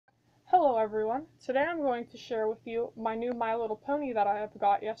Hello everyone, today I'm going to share with you my new My Little Pony that I have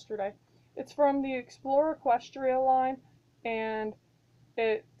got yesterday. It's from the Explore Equestria line, and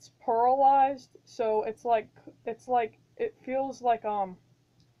it's pearlized, so it feels like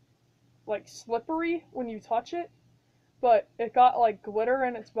slippery when you touch it, but it got like glitter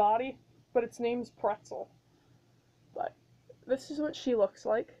in its body, but its name's Pretzel. But this is what she looks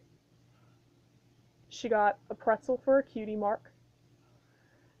like. She got a pretzel for a cutie mark.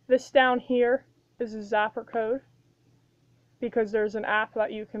 This down here is a zapper code, because there's an app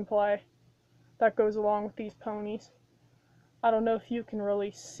that you can play that goes along with these ponies. I don't know if you can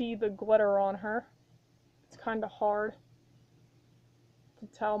really see the glitter on her. It's kind of hard to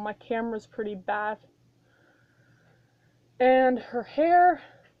tell. My camera's pretty bad. And her hair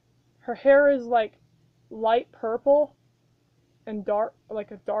is like light purple and dark,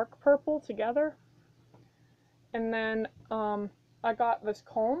 like a dark purple together. And then I got this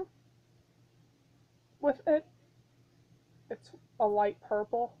comb with it. It's a light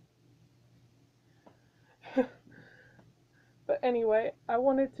purple. But anyway, I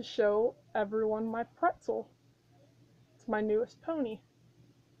wanted to show everyone my Pretzel. It's my newest pony.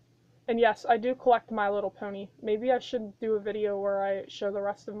 And yes, I do collect My Little Pony. Maybe I should do a video where I show the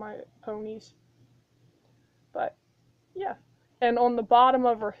rest of my ponies. But yeah. And on the bottom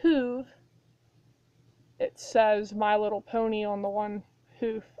of her hoof, it says My Little Pony on the one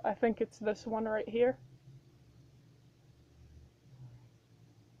hoof. I think it's this one right here.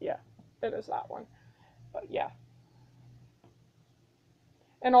 Yeah, it is that one. But yeah.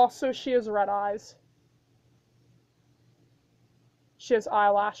 And also she has red eyes. She has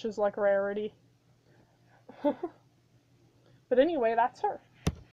eyelashes like Rarity. But anyway, that's her.